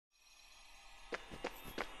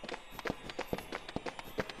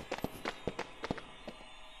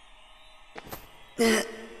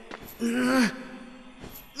Hey,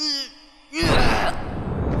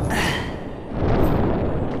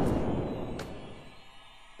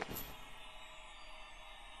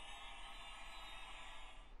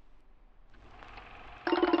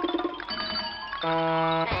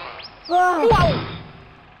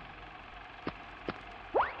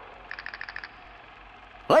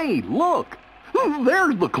 look!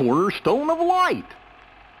 There's the cornerstone of light!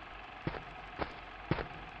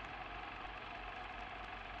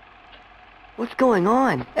 What's going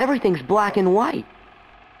on? Everything's black and white.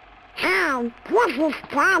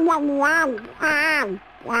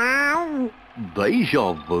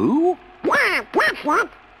 Deja vu?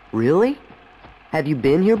 Really? Have you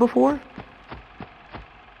been here before?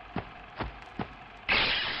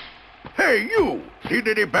 Hey, you! Seen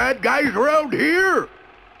any bad guys around here?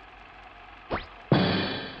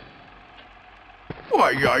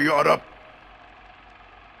 Why, you oughta...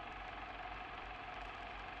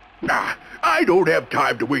 Nah, I don't have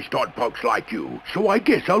time to waste on punks like you, so I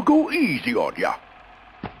guess I'll go easy on ya.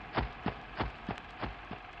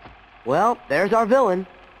 Well, there's our villain.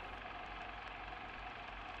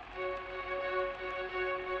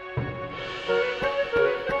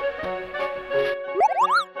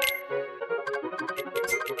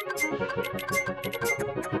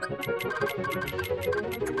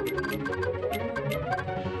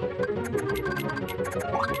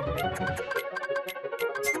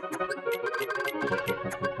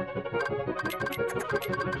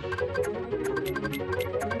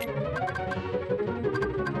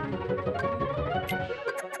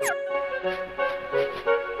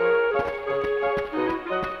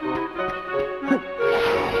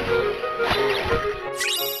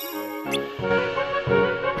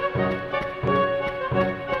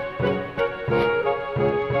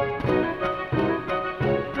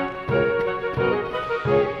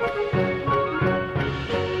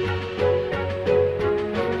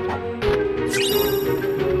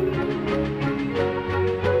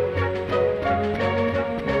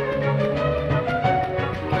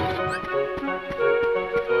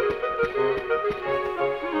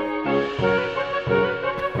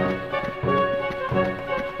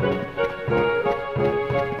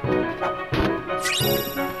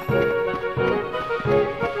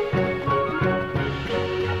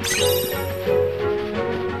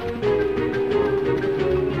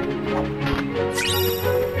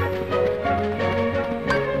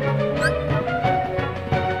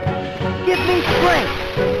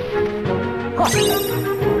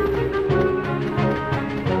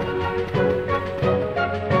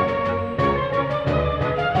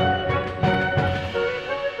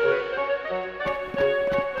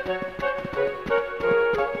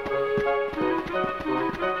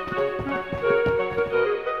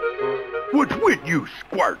 What's with you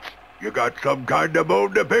squirts? You got some kind of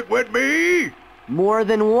bone to pick with me? More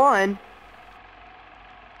than one.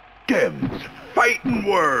 Them's fighting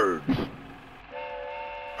words.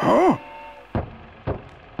 Huh?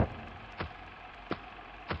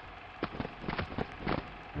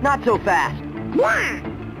 Not so fast.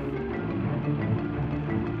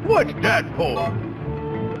 What's that for?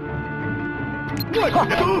 What's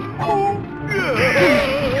that? Oh,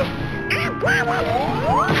 yeah.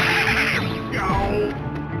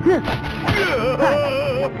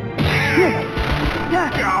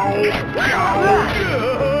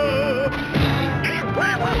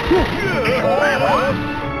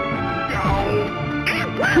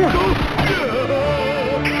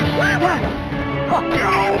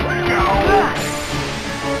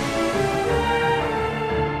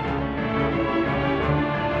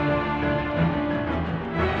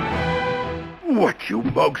 What you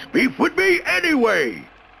mugs beef with me anyway?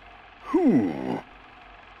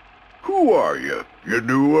 Who are you? You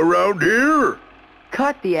new around here?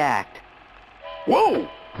 Cut the act. Whoa!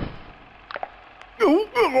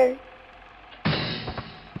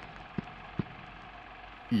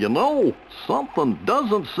 You know, something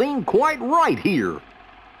doesn't seem quite right here.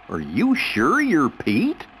 Are you sure you're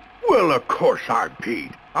Pete? Well, of course I'm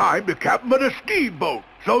Pete. I'm the captain of the steamboat,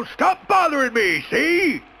 so stop bothering me,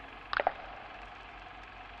 see?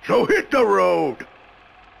 So hit the road.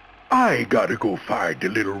 I gotta go find the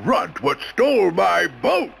little runt what stole my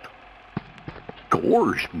boat.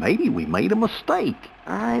 Gosh, maybe we made a mistake.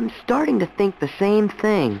 I'm starting to think the same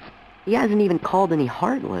thing. He hasn't even called any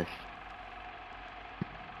Heartless.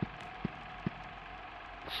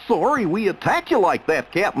 Sorry we attacked you like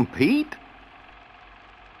that, Captain Pete.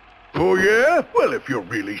 Oh, yeah? Well, if you're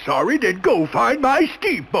really sorry, then go find my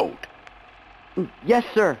steamboat. Yes,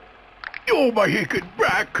 sir. Oh, my hickin'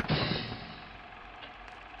 back.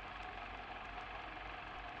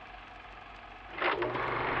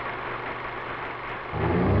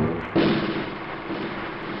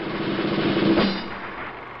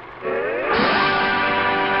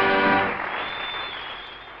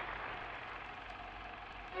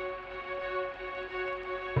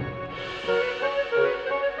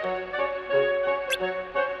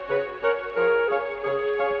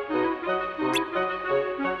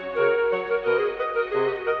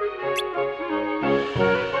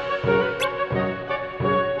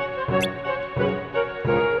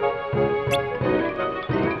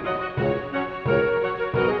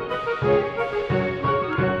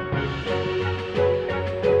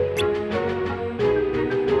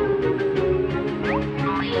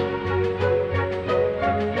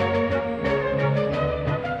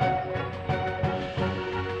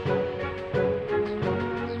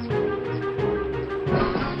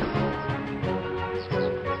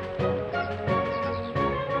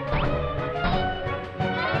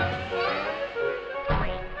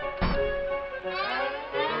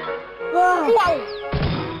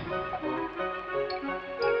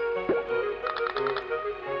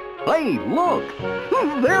 Hey, look!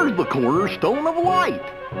 There's the cornerstone of light!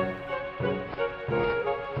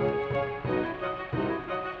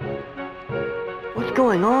 What's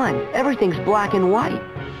going on? Everything's black and white.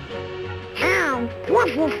 Oh,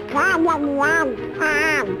 this is kind of long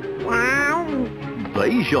time.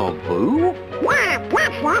 Deja vu? Yeah,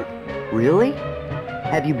 that's it. Really?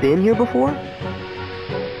 Have you been here before?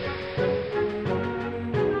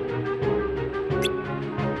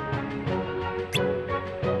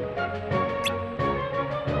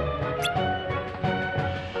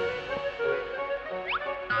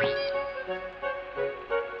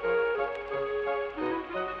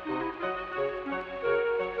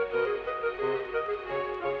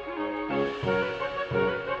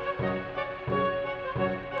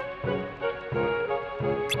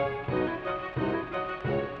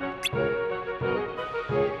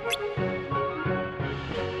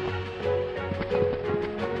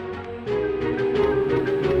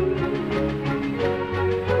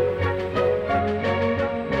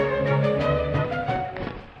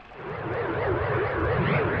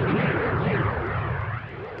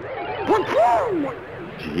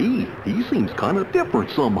 Gee, he seems kind of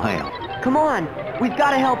different somehow. Come on, we've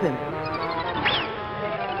got to help him.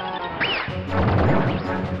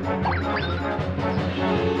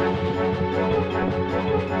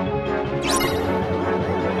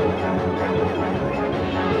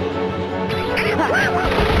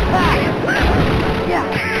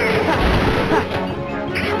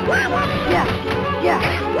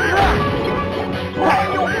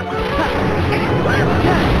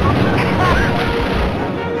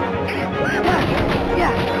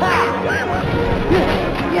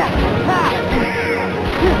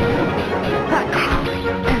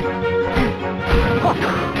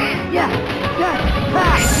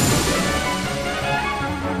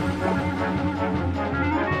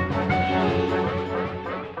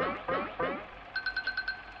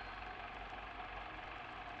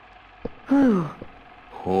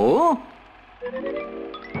 Huh?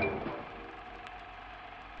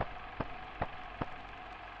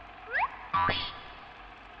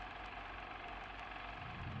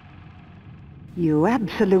 You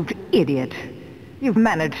absolute idiot. You've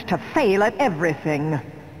managed to fail at everything.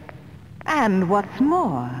 And what's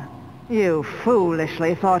more, you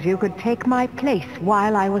foolishly thought you could take my place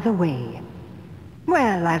while I was away.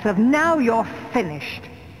 Well, as of now, you're finished.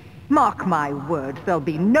 Mark my words, there'll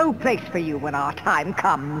be no place for you when our time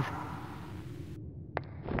comes.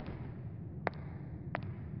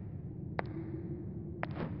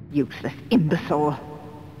 Useless imbecile.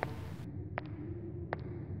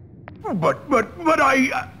 But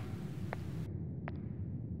I...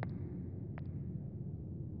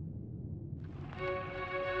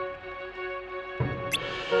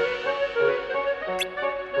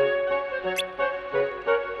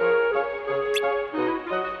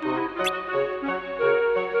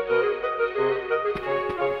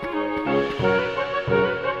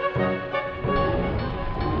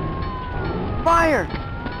 Fire!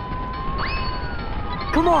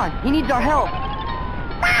 Come on, he needs our help.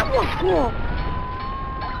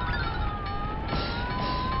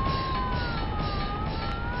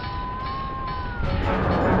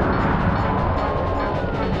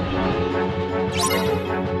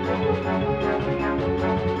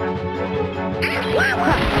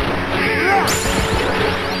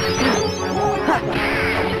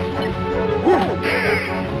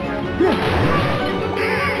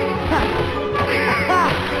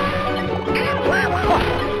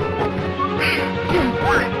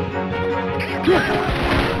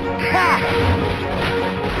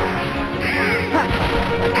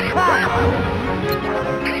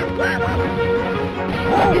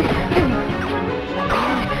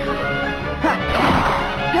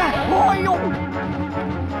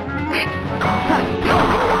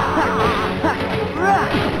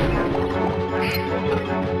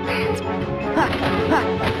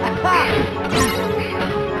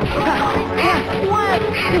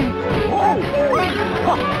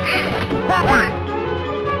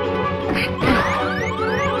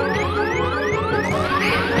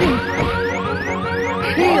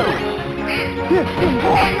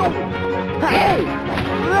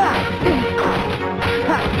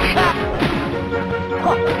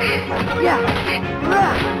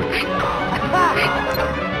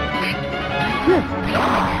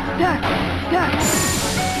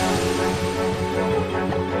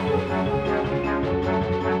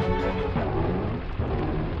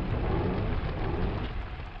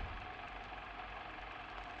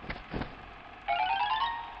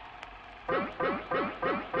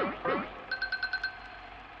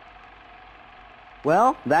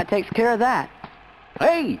 Well, that takes care of that.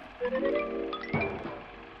 Hey,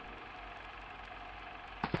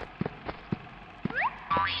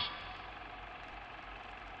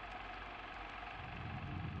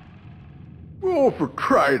 for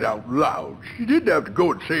crying out loud. She didn't have to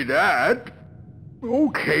go and say that.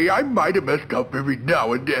 Okay, I might have messed up every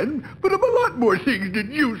now and then, but I'm a lot more things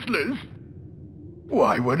than useless.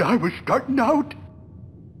 Why, when I was starting out...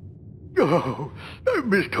 Oh, I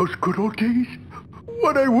miss those good old days.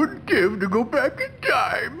 What I wouldn't give to go back in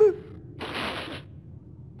time.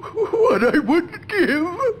 What I wouldn't give.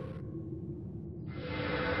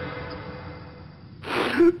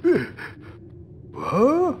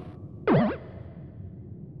 Huh?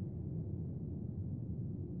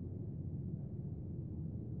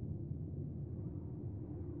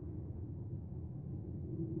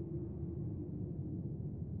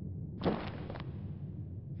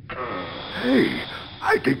 Hey,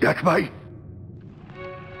 I think that's my...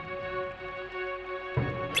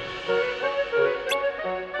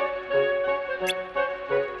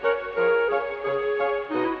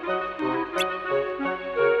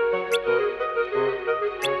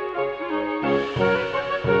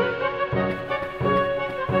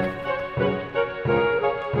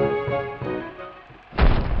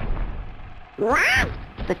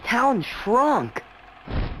 The town shrunk.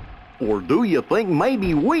 Or do you think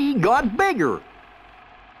maybe we got bigger?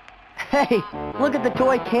 Hey, look at the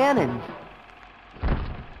toy cannons.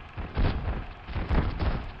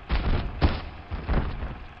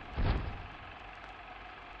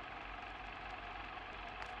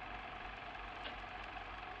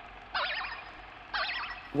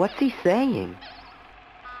 What's he saying?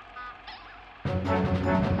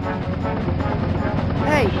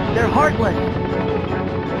 Hey, they're heartless.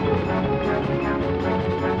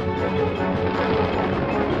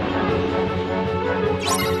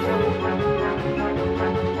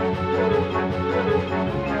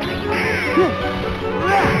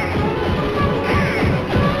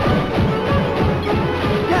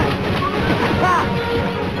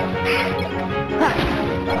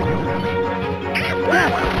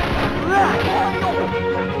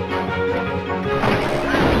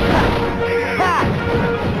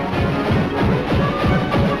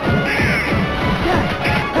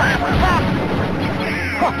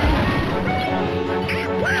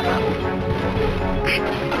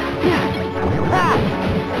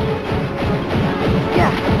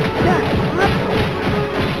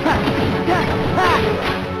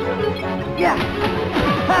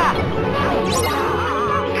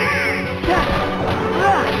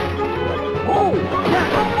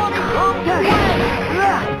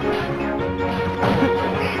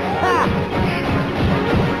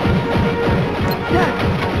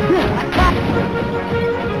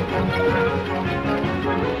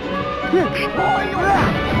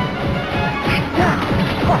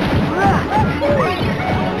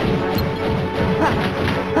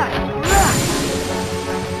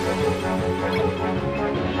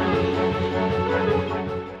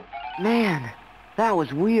 Man, that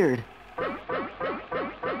was weird.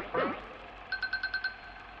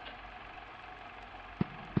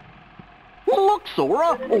 Look,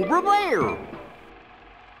 Sora, over there.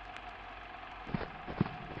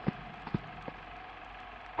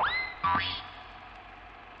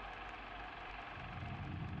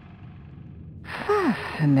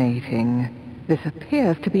 Fascinating. This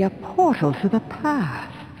appears to be a portal to the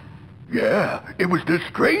past. Yeah, it was the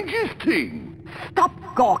strangest thing. Stop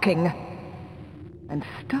gawking! And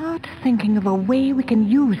start thinking of a way we can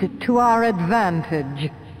use it to our advantage.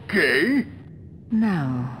 Okay?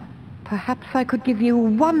 Now, perhaps I could give you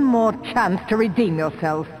one more chance to redeem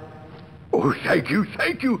yourself. Oh, thank you,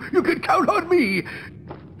 thank you. You can count on me.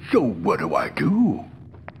 So what do I do?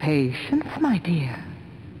 Patience, my dear.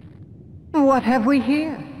 What have we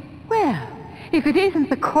here? Well, if it isn't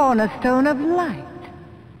the Cornerstone of Light.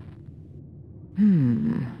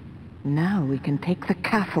 Now we can take the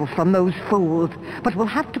castle from those fools, but we'll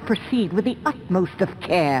have to proceed with the utmost of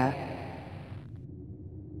care.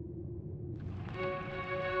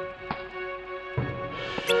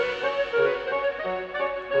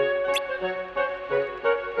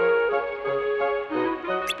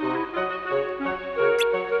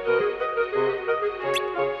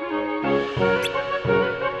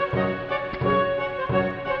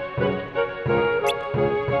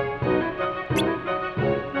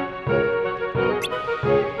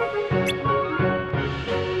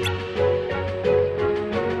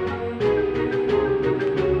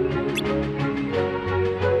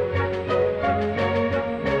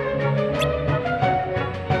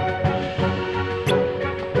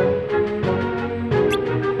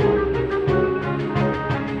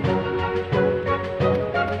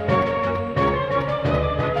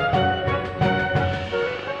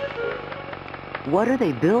 What are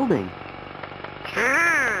they building?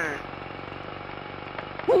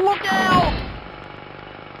 Look out!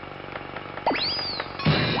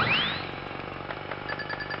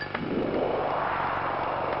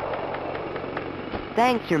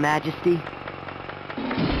 Thanks, Your Majesty.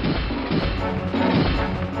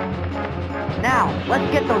 Now,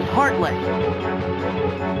 let's get those Heartless.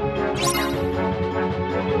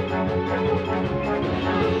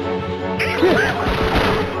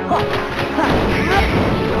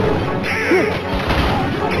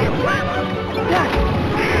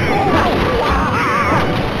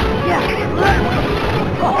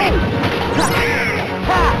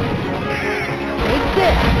 Take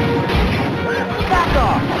this! Back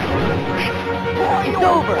off! It's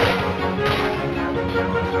over!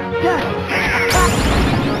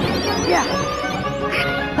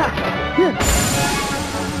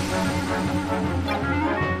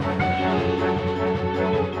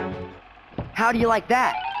 How do you like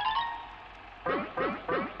that?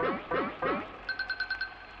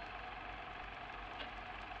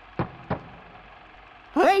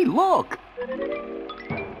 Hey, look!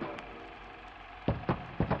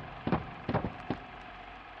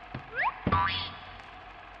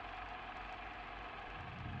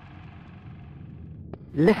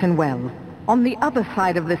 Listen well. On the other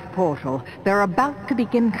side of this portal, they're about to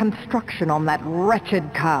begin construction on that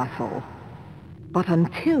wretched castle. But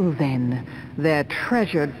until then, their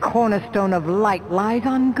treasured Cornerstone of Light lies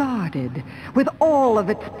unguarded, with all of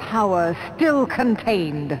its power still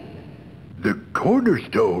contained. The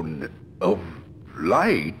Cornerstone of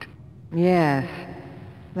Light? Yes.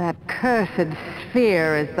 That cursed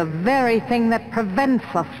sphere is the very thing that prevents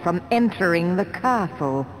us from entering the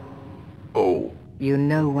castle. Oh. You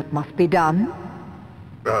know what must be done?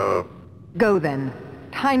 Go then.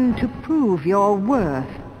 Time to prove your worth.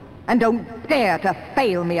 And don't dare to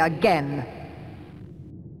fail me again.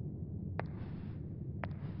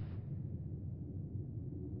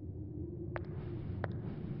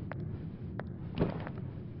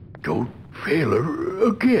 Don't fail her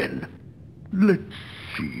again. Let's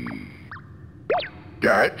see.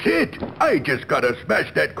 That's it! I just gotta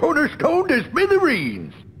smash that Cornerstone to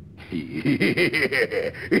smithereens!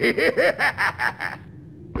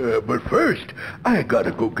 But first, I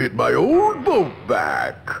gotta go get my old boat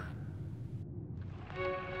back.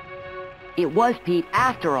 It was Pete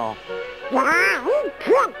after all. Yeah, he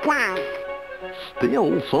tricked us.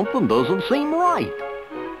 Still, something doesn't seem right.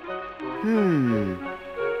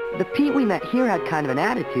 The Pete we met here had kind of an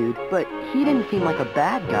attitude, but he didn't seem like a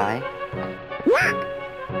bad guy. What?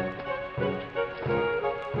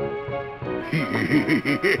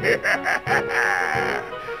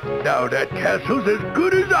 Now that castle's as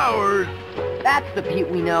good as ours. That's the Pete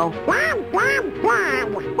we know. Bam, bam,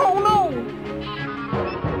 bam. Oh no!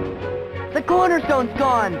 The Cornerstone's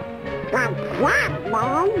gone! What's that,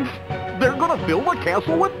 Mom? They're gonna fill the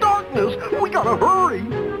castle with darkness. We gotta hurry.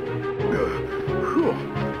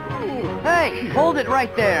 Hey, hold it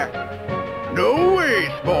right there. No way,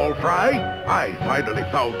 small fry. I finally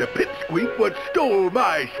found the pipsqueak what stole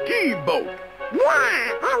my steamboat.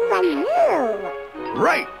 Yeah, it was you.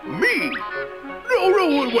 Right, me. No,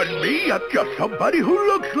 it wasn't me. I'm just somebody who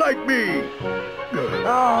looks like me.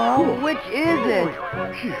 Oh, which is it?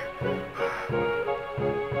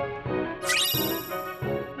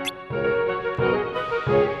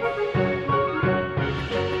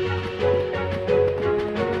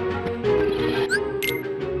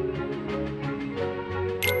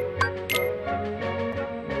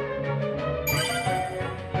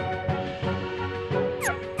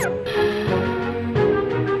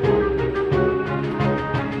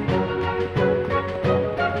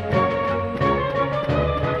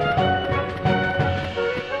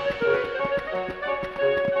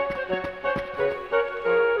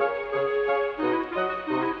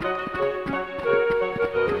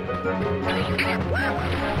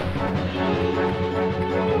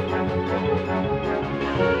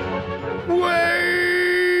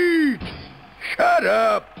 Wait! Shut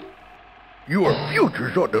up! Your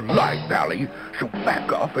future's on the line, Valley, so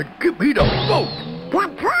back off and give me the boat! The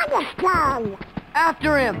Cornerstone.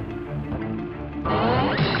 After him!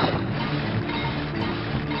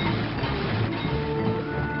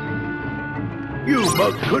 You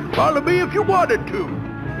mugs couldn't follow me if you wanted to.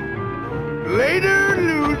 Later,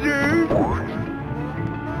 losers!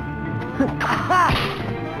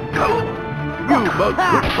 You mugs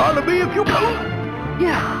couldn't follow me if you wanted.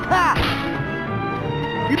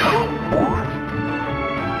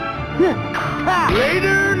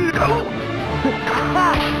 Later,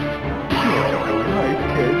 I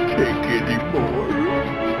can't take anymore.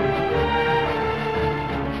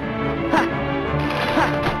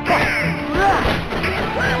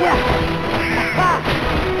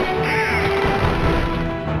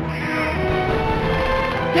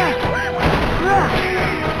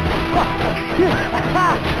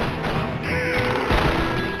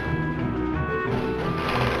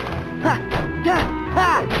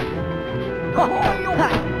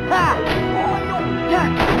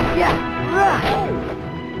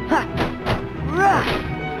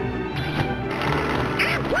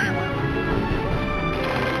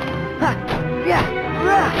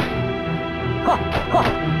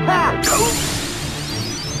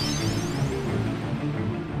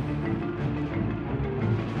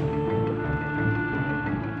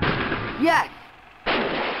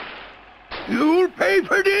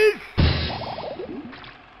 for this?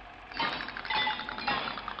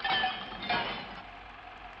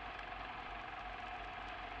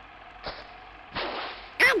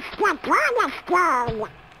 It's the Cornerstone.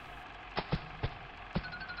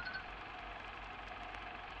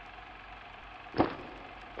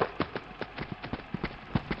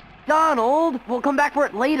 Donald, we'll come back for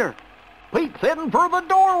it later. Pete's heading for the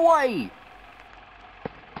doorway.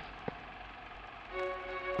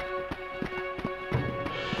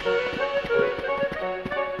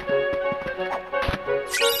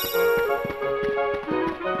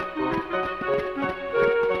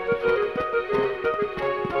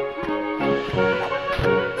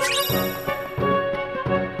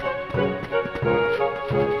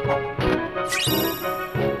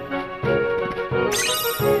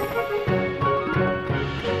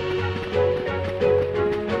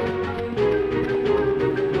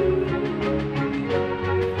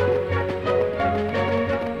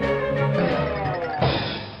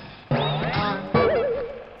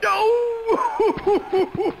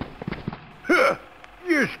 Huh,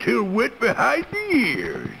 you're still wet behind the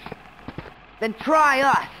ears. Then try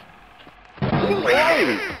us.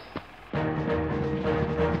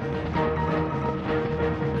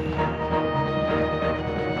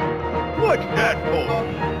 What's that for?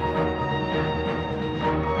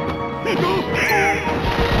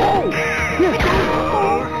 Oh!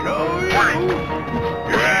 I'll show you.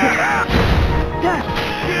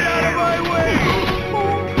 Get out of my way.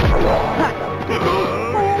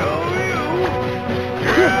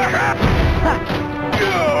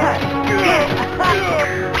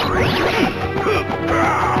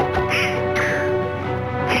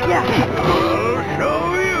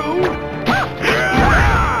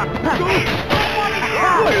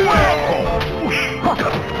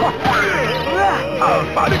 I'll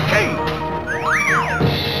find a cave.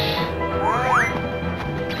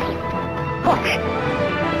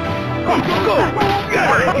 Go.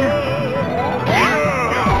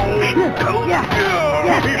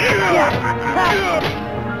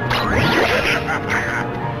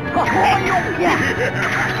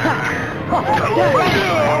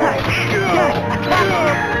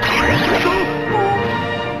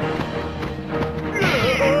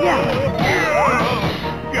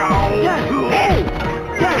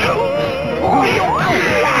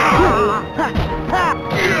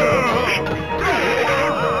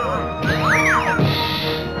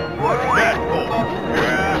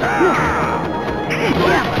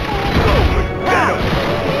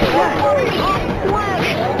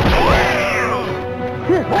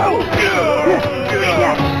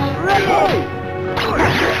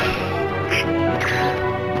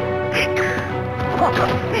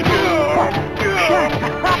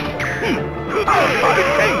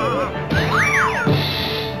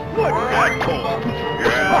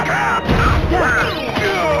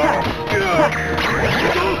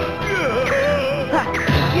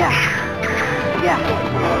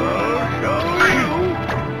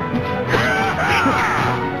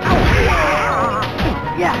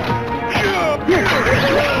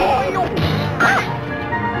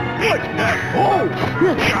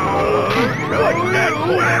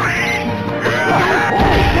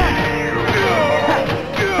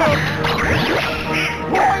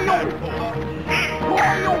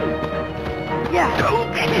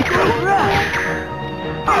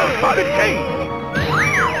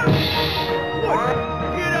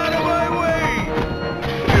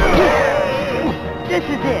 This is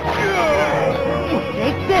it.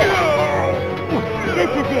 Take this.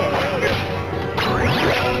 This is it.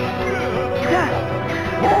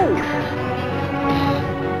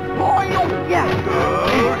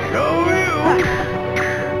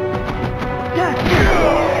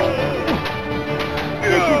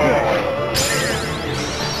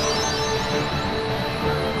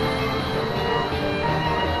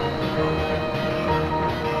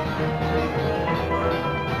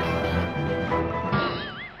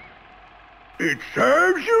 It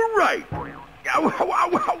serves you right. Ow, ow,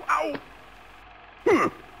 ow, ow, ow.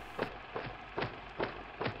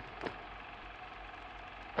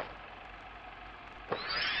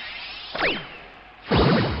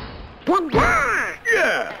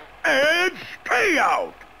 Yeah, and stay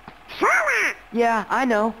out. Yeah, I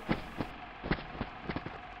know.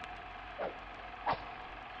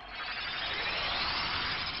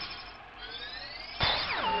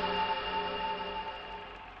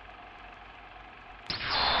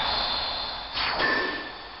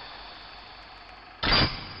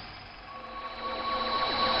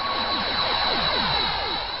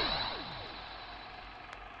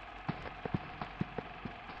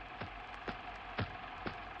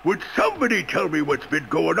 Would somebody tell me what's been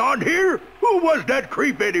going on here? Who was that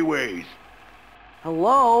creep anyways?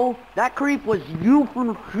 Hello? That creep was you from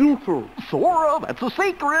the future. Sora, that's a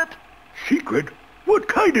secret. Secret? What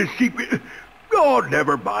kind of secret? Oh,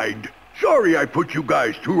 never mind. Sorry I put you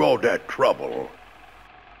guys through all that trouble.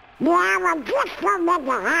 Oh,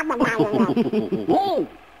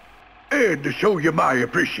 And to show you my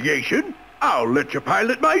appreciation, I'll let you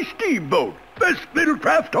pilot my steamboat. Best little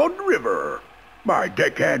craft on the river. My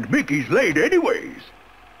deckhand Mickey's late anyways.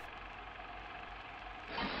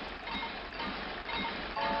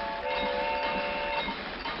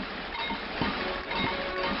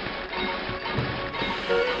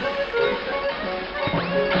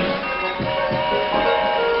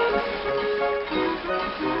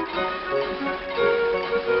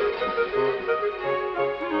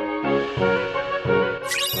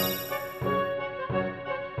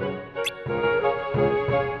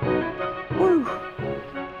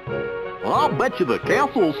 I'll bet you the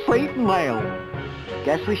castle's safe now.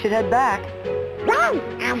 Guess we should head back. Well,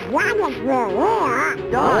 as long as we're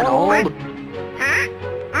here. Donald! Huh?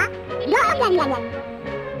 No.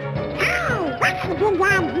 Oh, what's the big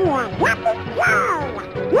idea? Let me go!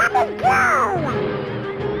 Let me go!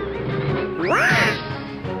 What?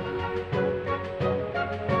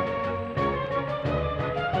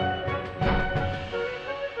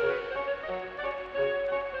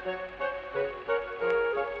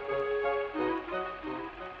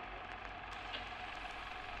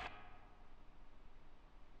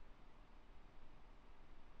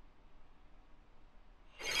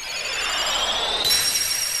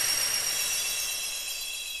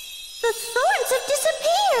 The thorns have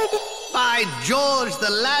disappeared! By George, the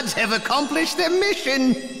lads have accomplished their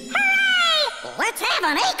mission! Hooray! Let's have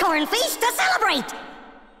an acorn feast to celebrate!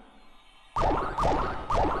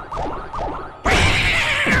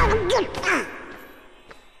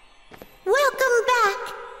 Welcome back!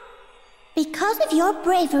 Because of your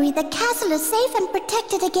bravery, the castle is safe and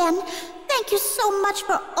protected again. Thank you so much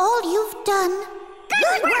for all you've done.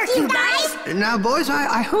 Good work, you guys! Now, boys,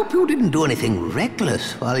 I hope you didn't do anything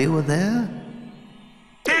reckless while you were there.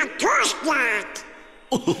 Of course not!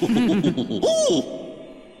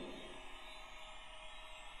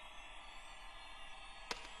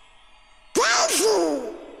 Daisy!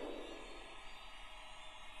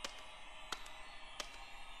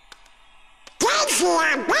 Daisy,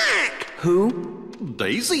 I'm back! Who?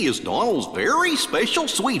 Daisy is Donald's very special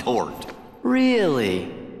sweetheart. Really?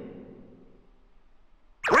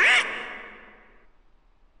 What?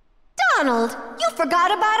 Donald, you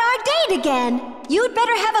forgot about our date again. You'd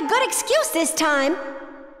better have a good excuse this time.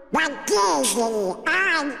 But Daisy,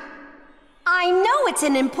 I know it's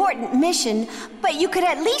an important mission, but you could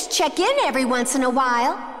at least check in every once in a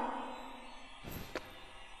while.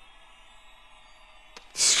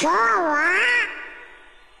 Sora?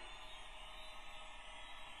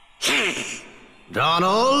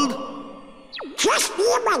 Donald? Just be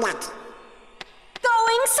a minute.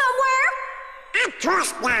 Going somewhere? Of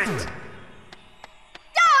course not.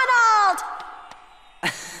 Donald!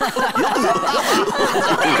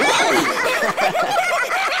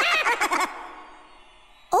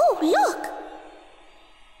 Oh, look!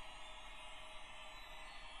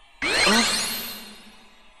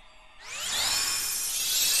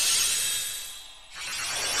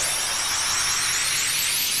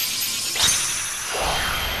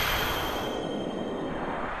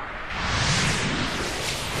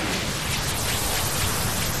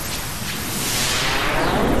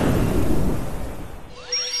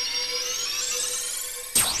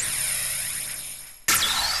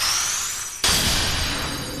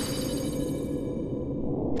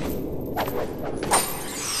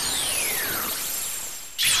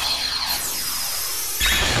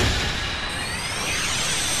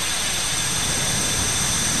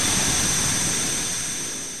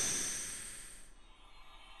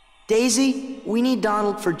 Daisy, we need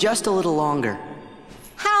Donald for just a little longer.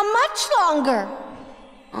 How much longer?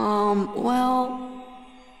 Well...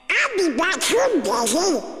 I'll be back soon,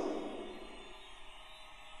 Daisy.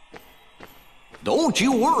 Don't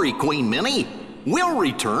you worry, Queen Minnie. We'll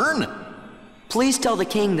return. Please tell the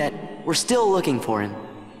king that we're still looking for him.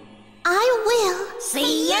 I will.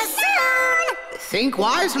 See you soon! Think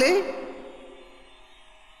wisely.